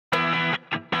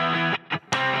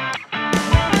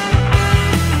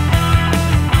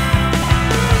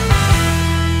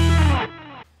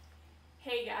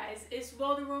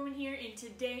Woman here, and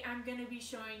today I'm going to be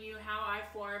showing you how I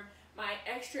form my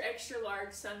extra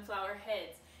large sunflower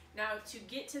heads. Now, to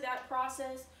get to that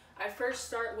process, I first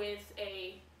start with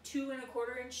a 2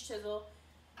 1/4 inch chisel,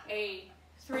 a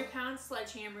 3-pound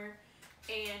sledgehammer,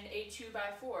 and a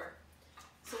 2x4.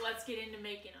 So let's get into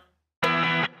making them.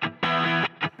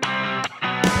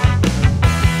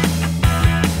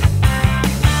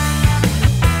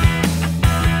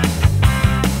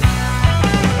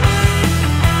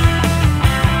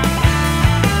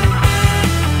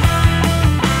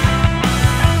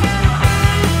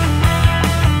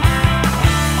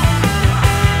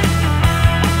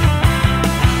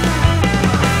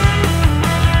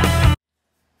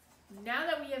 Now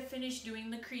that we have finished doing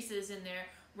the creases in there,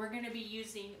 we're going to be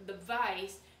using the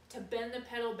vise to bend the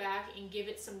petal back and give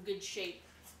it some good shape.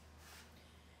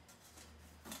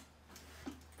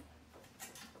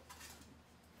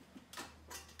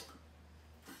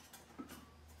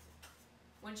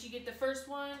 Once you get the first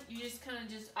one, you just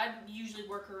I usually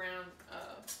work around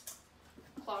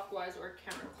clockwise or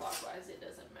counterclockwise, it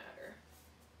doesn't matter.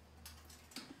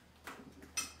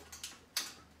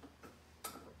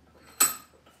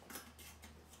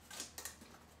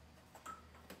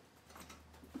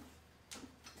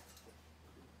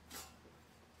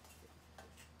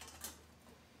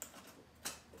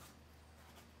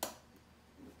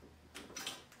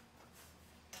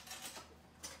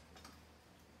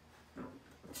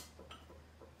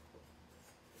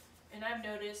 And I've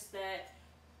noticed that,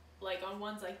 like on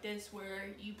ones like this where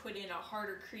you put in a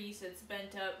harder crease, it's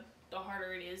bent up, the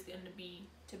harder it is going to be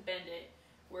to bend it.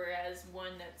 Whereas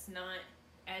one that's not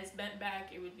as bent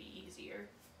back, it would be easier.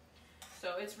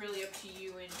 So it's really up to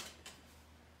you and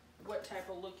what type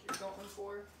of look you're going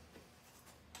for.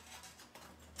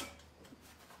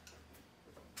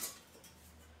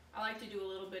 I like to do a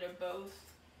little bit of both,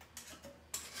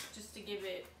 just to give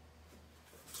it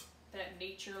that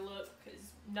nature look,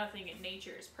 because nothing in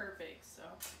nature is perfect, so.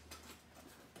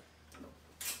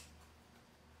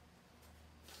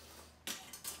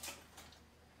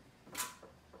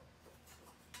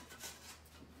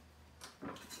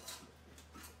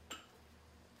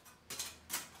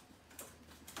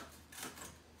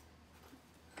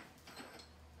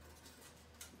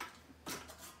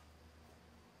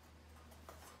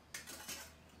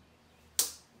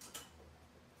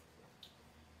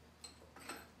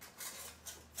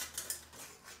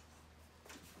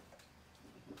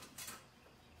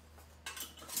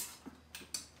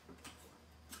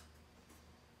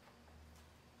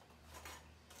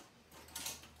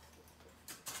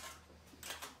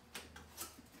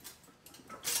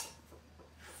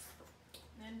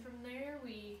 And from there,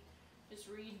 we just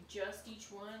readjust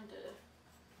each one to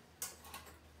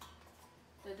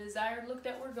the desired look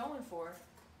that we're going for.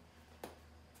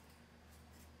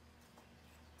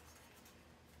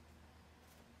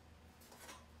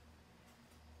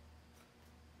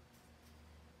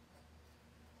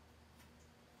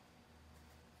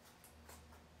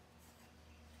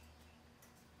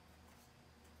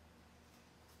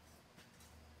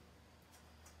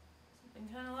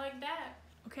 Something kind of like that.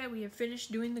 Okay, we have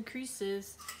finished doing the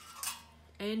creases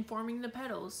and forming the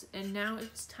petals, and now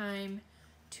it's time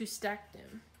to stack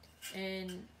them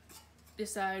and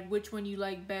decide which one you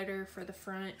like better for the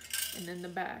front and then the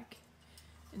back.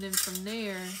 And then from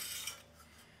there,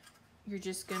 you're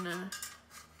just gonna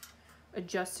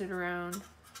adjust it around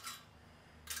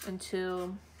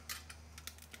until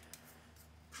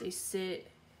they sit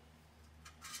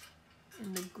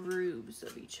in the grooves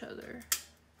of each other.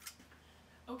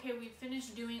 Okay, we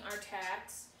finished doing our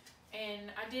tacks,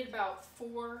 and I did about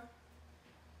 4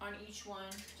 on each one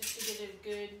just to get a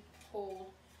good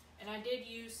hold. And I did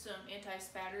use some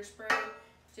anti-spatter spray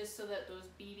just so that those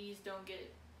BBs don't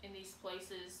get in these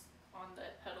places on the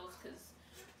petals, because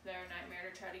they're a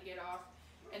nightmare to try to get off.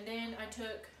 And then I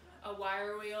took a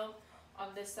wire wheel on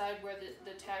this side where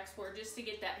the tacks were, just to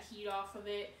get that heat off of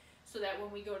it, so that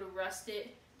when we go to rust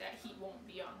it, that heat won't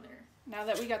be on there. Now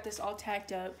that we got this all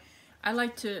tacked up, I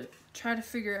like to try to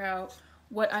figure out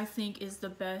what I think is the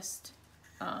best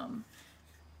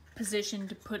position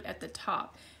to put at the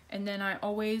top. And then I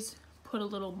always put a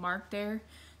little mark there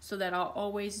so that I'll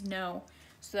always know,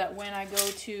 so that when I go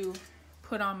to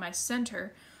put on my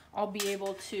center, I'll be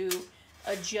able to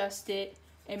adjust it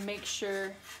and make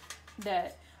sure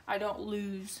that I don't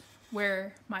lose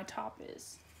where my top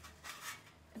is.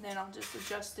 And then I'll just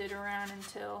adjust it around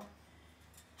until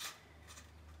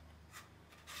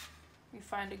we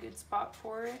find a good spot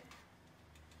for it.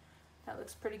 That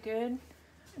looks pretty good.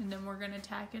 And then we're gonna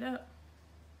tack it up.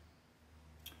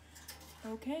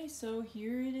 Okay, so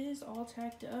here it is all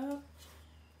tacked up.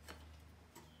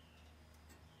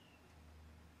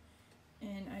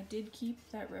 And I did keep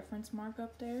that reference mark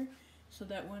up there so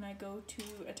that when I go to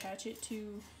attach it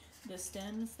to the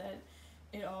stems that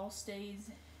it all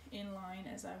stays in line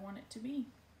as I want it to be.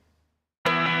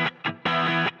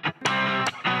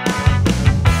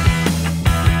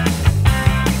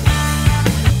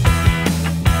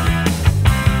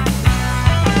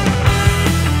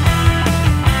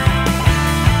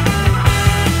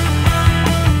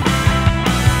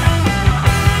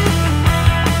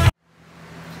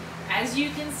 As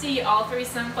you can see, all 3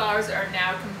 sunflowers are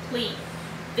now complete.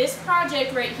 This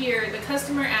project right here, the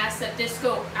customer asked that this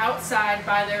go outside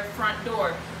by their front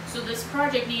door. So this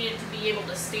project needed to be able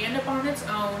to stand up on its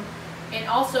own and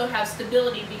also have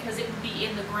stability because it would be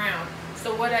in the ground.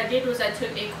 So what I did was I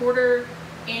took a 1/4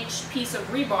 inch piece of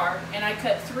rebar and I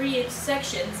cut 3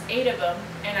 sections, 8 of them,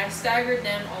 and I staggered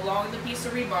them along the piece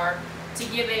of rebar to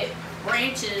give it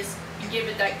branches and give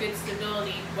it that good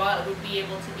stability while it would be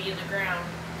able to be in the ground,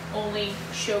 only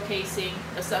showcasing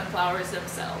the sunflowers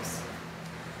themselves.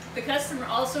 The customer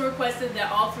also requested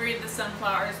that all 3 of the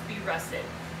sunflowers be rusted.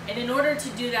 And in order to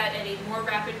do that at a more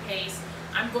rapid pace,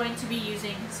 I'm going to be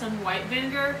using some white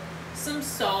vinegar, some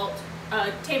salt,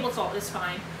 table salt is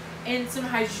fine, and some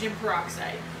hydrogen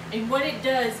peroxide. And what it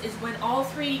does is when all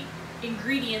 3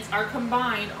 ingredients are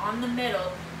combined on the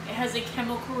metal, it has a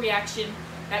chemical reaction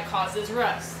that causes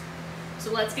rust.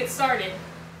 So let's get started.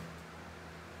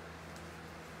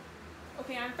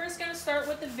 Okay, I'm first going to start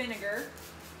with the vinegar,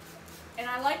 and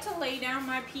I like to lay down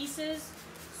my pieces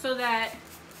so that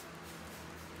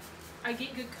I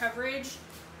get good coverage,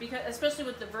 because especially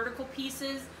with the vertical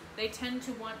pieces, they tend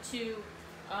to want to,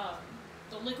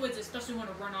 the liquids especially want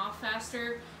to run off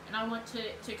faster, and I want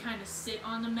to kind of sit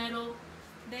on the metal.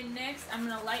 Then next, I'm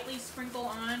going to lightly sprinkle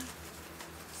on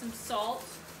some salt.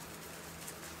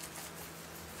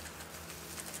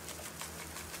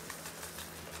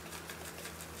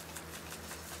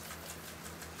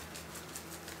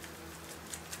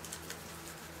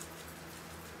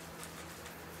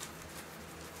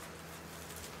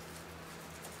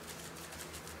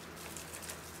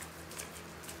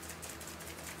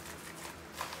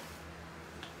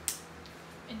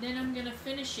 And then I'm going to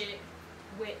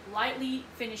lightly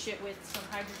finish it with some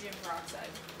hydrogen peroxide.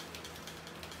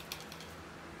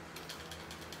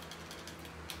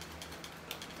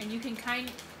 And you can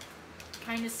kind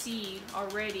of see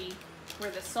already where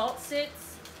the salt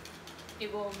sits,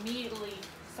 it will immediately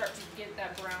start to get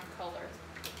that brown color.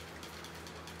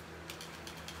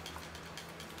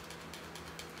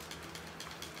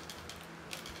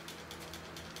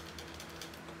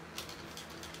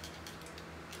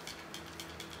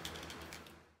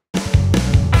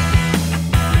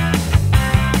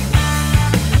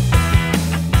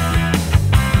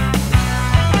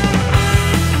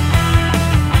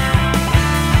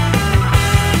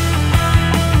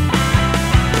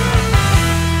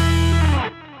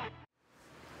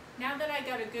 Now that I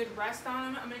got a good rest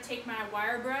on them, I'm going to take my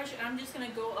wire brush and I'm just going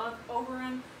to go up over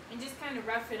them and just kind of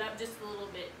rough it up just a little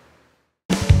bit.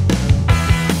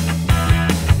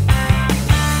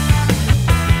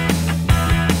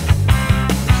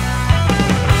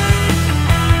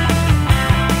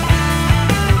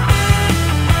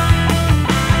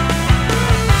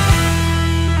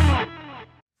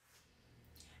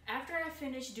 After I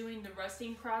finished doing the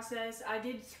rusting process, I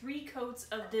did 3 coats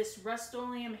of this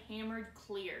Rust-Oleum Hammered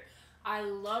Clear. I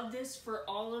love this for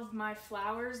all of my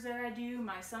flowers that I do,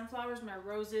 my sunflowers, my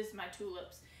roses, my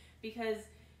tulips, because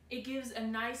it gives a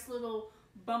nice little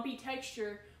bumpy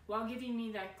texture while giving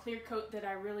me that clear coat that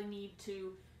I really need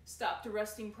to stop the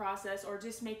rusting process or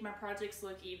just make my projects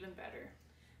look even better.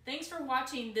 Thanks for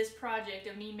watching this project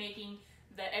of me making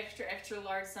the extra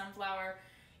large sunflower.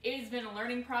 It has been a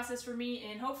learning process for me,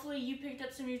 and hopefully you picked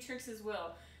up some new tricks as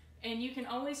well. And you can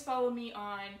always follow me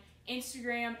on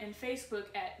Instagram and Facebook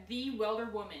at The Welder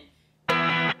Woman.